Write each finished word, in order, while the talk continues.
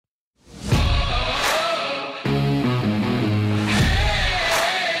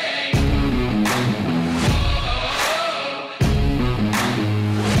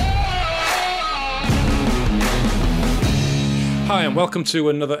and welcome to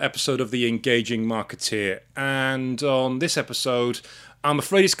another episode of The Engaging Marketeer. And on this episode, I'm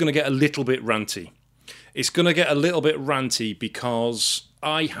afraid it's going to get a little bit ranty. It's going to get a little bit ranty because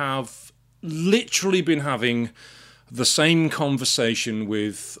I have literally been having the same conversation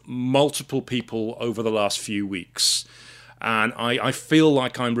with multiple people over the last few weeks. And I feel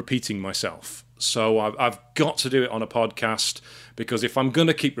like I'm repeating myself. So I've got to do it on a podcast, because if I'm going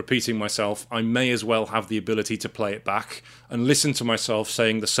to keep repeating myself, I may as well have the ability to play it back and listen to myself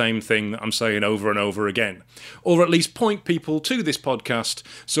saying the same thing that I'm saying over and over again. Or at least point people to this podcast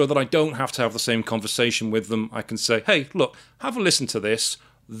so that I don't have to have the same conversation with them. I can say, hey, look, have a listen to this,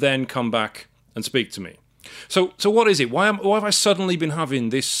 then come back and speak to me. So what is it? Why have I suddenly been having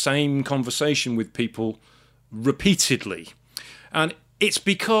this same conversation with people repeatedly? And it's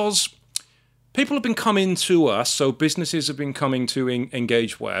because people have been coming to us, so businesses have been coming to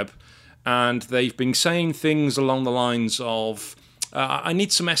Engage Web, and they've been saying things along the lines of, I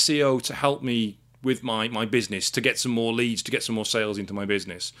need some SEO to help me with my business, to get some more leads, to get some more sales into my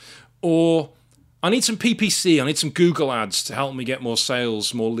business. Or, I need some PPC, I need some Google ads to help me get more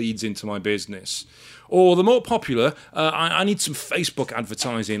sales, more leads into my business. Or the more popular, I need some Facebook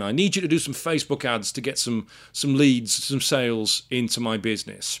advertising. I need you to do some Facebook ads to get some leads, some sales into my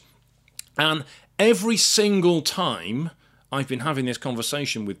business. And every single time I've been having this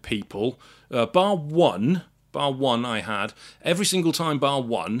conversation with people, bar one I had, every single time bar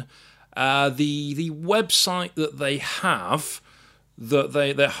one, the website that they have, that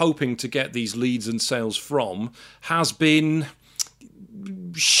they're hoping to get these leads and sales from, has been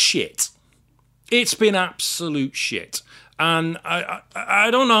shit. It's been absolute shit. And I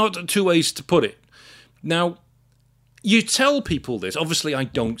don't know two ways to put it. Now, you tell people this. Obviously, I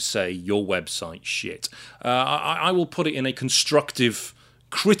don't say your website's shit. I will put it in a constructive,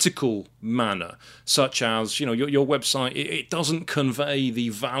 critical manner, such as, your website, it doesn't convey the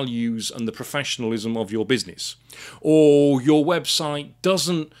values and the professionalism of your business. Or your website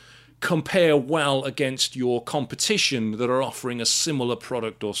doesn't compare well against your competition that are offering a similar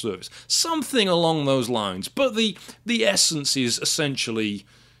product or service. Something along those lines. But the essence is essentially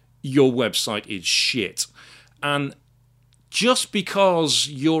your website is shit. And just because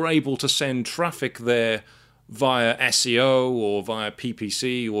you're able to send traffic there via SEO or via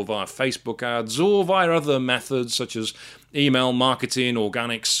PPC or via Facebook ads or via other methods such as email marketing,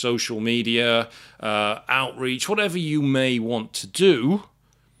 organic social media, outreach, whatever you may want to do,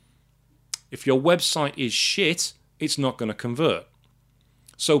 if your website is shit, it's not going to convert.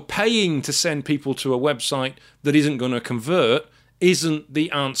 So paying to send people to a website that isn't going to convert isn't the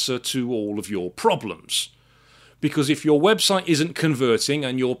answer to all of your problems. Because if your website isn't converting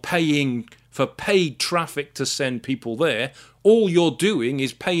and you're paying for paid traffic to send people there, all you're doing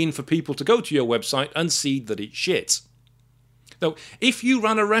is paying for people to go to your website and see that it's shit. Now, if you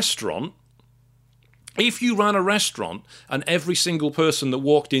ran a restaurant and every single person that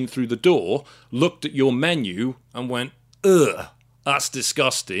walked in through the door looked at your menu and went, ugh, that's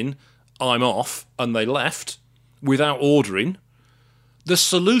disgusting, I'm off, and they left without ordering, the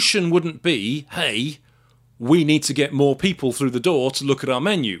solution wouldn't be, hey, we need to get more people through the door to look at our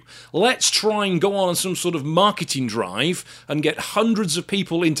menu. Let's try and go on some sort of marketing drive and get hundreds of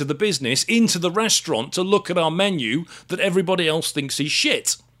people into the business, into the restaurant, to look at our menu that everybody else thinks is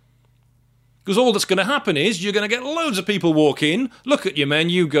shit. Because all that's going to happen is you're going to get loads of people walk in, look at your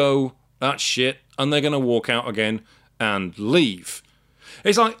menu, go, that's shit, and they're going to walk out again and leave.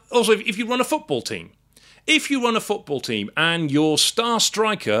 It's like, also, if you run a football team. If you run a football team and your star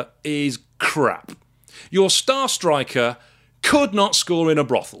striker is crap, your star striker could not score in a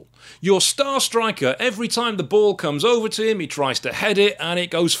brothel. Your star striker, every time the ball comes over to him, he tries to head it and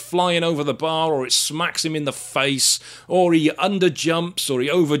it goes flying over the bar, or it smacks him in the face, or he underjumps or he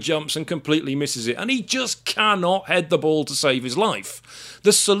overjumps and completely misses it. And he just cannot head the ball to save his life.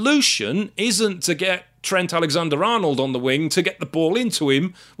 The solution isn't to get Trent Alexander-Arnold on the wing to get the ball into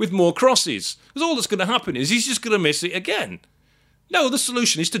him with more crosses. Because all that's going to happen is he's just going to miss it again. No, the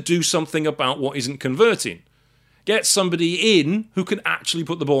solution is to do something about what isn't converting. Get somebody in who can actually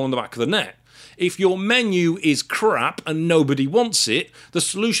put the ball in the back of the net. If your menu is crap and nobody wants it, the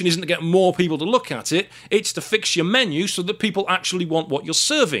solution isn't to get more people to look at it, it's to fix your menu so that people actually want what you're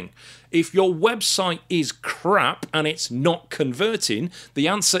serving. If your website is crap and it's not converting, the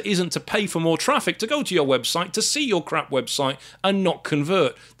answer isn't to pay for more traffic to go to your website to see your crap website and not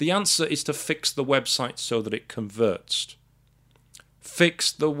convert. The answer is to fix the website so that it converts.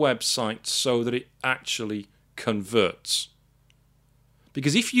 Fix the website so that it actually converts.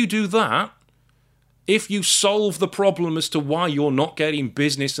 Because if you do that, if you solve the problem as to why you're not getting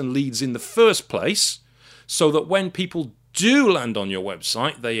business and leads in the first place, so that when people do land on your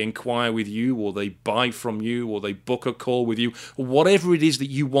website, they inquire with you, or they buy from you, or they book a call with you, or whatever it is that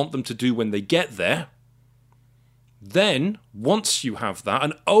you want them to do when they get there, then once you have that,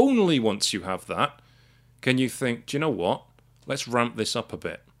 and only once you have that, can you think, do you know what? Let's ramp this up a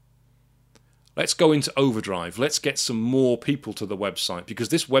bit. Let's go into overdrive. Let's get some more people to the website, because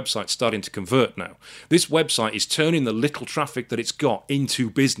this website's starting to convert now. This website is turning the little traffic that it's got into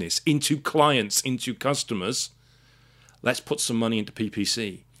business, into clients, into customers. Let's put some money into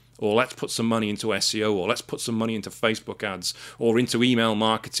PPC, or let's put some money into SEO, or let's put some money into Facebook ads, or into email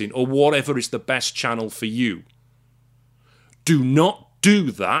marketing, or whatever is the best channel for you. Do not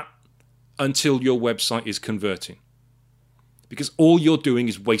do that until your website is converting, because all you're doing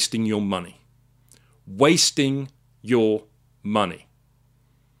is wasting your money. Wasting your money.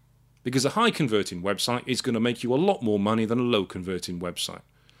 Because a high converting website is going to make you a lot more money than a low converting website.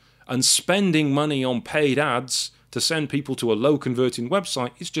 And spending money on paid ads to send people to a low converting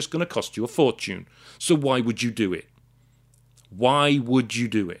website is just going to cost you a fortune. So why would you do it? Why would you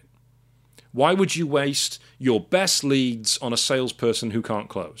do it? Why would you waste your best leads on a salesperson who can't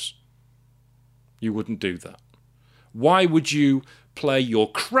close? You wouldn't do that. Why would you play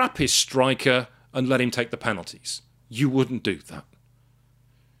your crappiest striker and let him take the penalties? You wouldn't do that.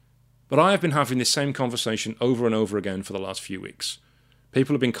 But I have been having this same conversation over and over again for the last few weeks.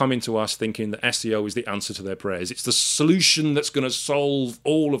 People have been coming to us thinking that SEO is the answer to their prayers. It's the solution that's going to solve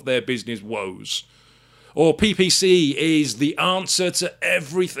all of their business woes. Or PPC is the answer to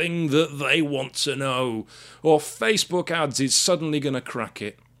everything that they want to know. Or Facebook ads is suddenly going to crack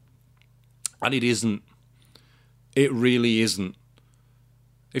it. And it isn't. It really isn't.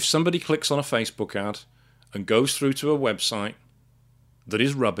 If somebody clicks on a Facebook ad and goes through to a website that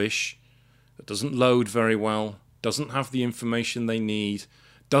is rubbish, that doesn't load very well, doesn't have the information they need,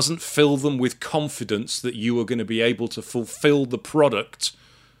 doesn't fill them with confidence that you are going to be able to fulfill the product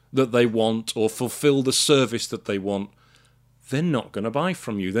that they want or fulfill the service that they want, they're not going to buy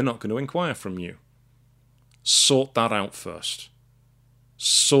from you. They're not going to inquire from you. Sort that out first.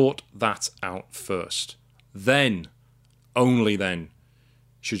 Sort that out first. Then, only then,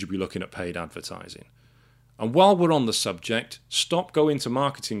 should you be looking at paid advertising. And while we're on the subject, stop going to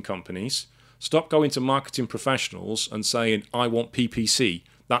marketing companies, stop going to marketing professionals and saying, I want PPC,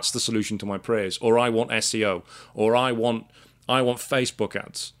 that's the solution to my prayers, or I want SEO, or I want Facebook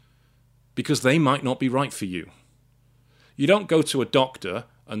ads, because they might not be right for you. You don't go to a doctor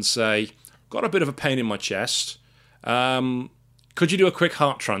and say, got a bit of a pain in my chest, could you do a quick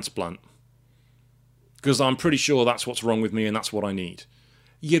heart transplant? Because I'm pretty sure that's what's wrong with me and that's what I need.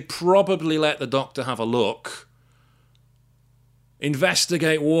 You'd probably let the doctor have a look,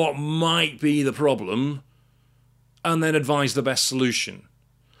 investigate what might be the problem, and then advise the best solution.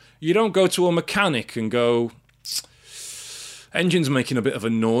 You don't go to a mechanic and go, engine's making a bit of a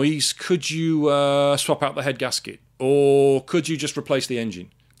noise, could you swap out the head gasket? Or could you just replace the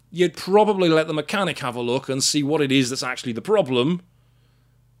engine? You'd probably let the mechanic have a look and see what it is that's actually the problem,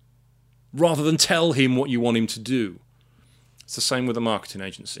 rather than tell him what you want him to do. It's the same with a marketing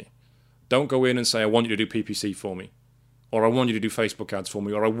agency. Don't go in and say, I want you to do PPC for me, or I want you to do Facebook ads for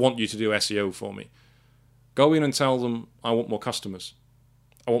me, or I want you to do SEO for me. Go in and tell them, I want more customers,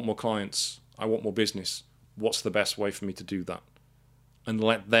 I want more clients, I want more business. What's the best way for me to do that? And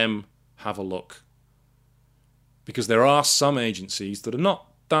let them have a look. Because there are some agencies that are not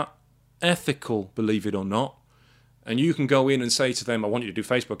that ethical, believe it or not. And you can go in and say to them, I want you to do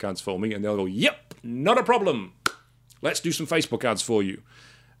Facebook ads for me. And they'll go, yep, not a problem. Let's do some Facebook ads for you.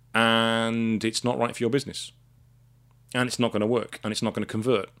 And it's not right for your business. And it's not going to work. And it's not going to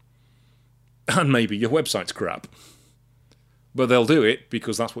convert. And maybe your website's crap. But they'll do it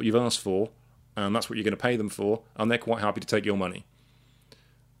because that's what you've asked for. And that's what you're going to pay them for. And they're quite happy to take your money.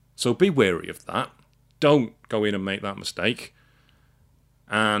 So be wary of that. Don't go in and make that mistake.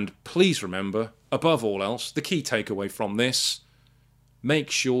 And please remember, above all else, the key takeaway from this, make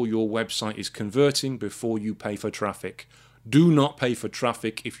sure your website is converting before you pay for traffic. Do not pay for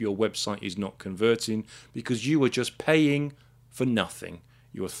traffic if your website is not converting, because you are just paying for nothing.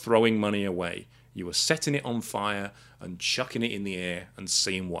 You are throwing money away. You are setting it on fire and chucking it in the air and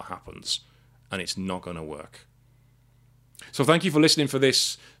seeing what happens. And it's not going to work. So thank you for listening for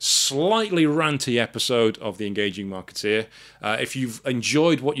this slightly ranty episode of The Engaging Marketeer. If you've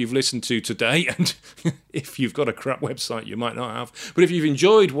enjoyed what you've listened to today, and if you've got a crap website, you might not have, but if you've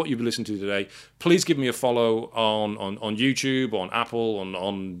enjoyed what you've listened to today, please give me a follow on YouTube, on Apple,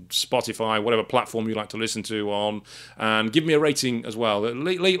 on Spotify, whatever platform you like to listen to on, and give me a rating as well.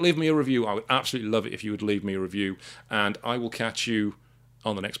 Leave me a review. I would absolutely love it if you would leave me a review, and I will catch you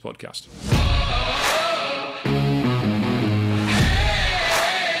on the next podcast.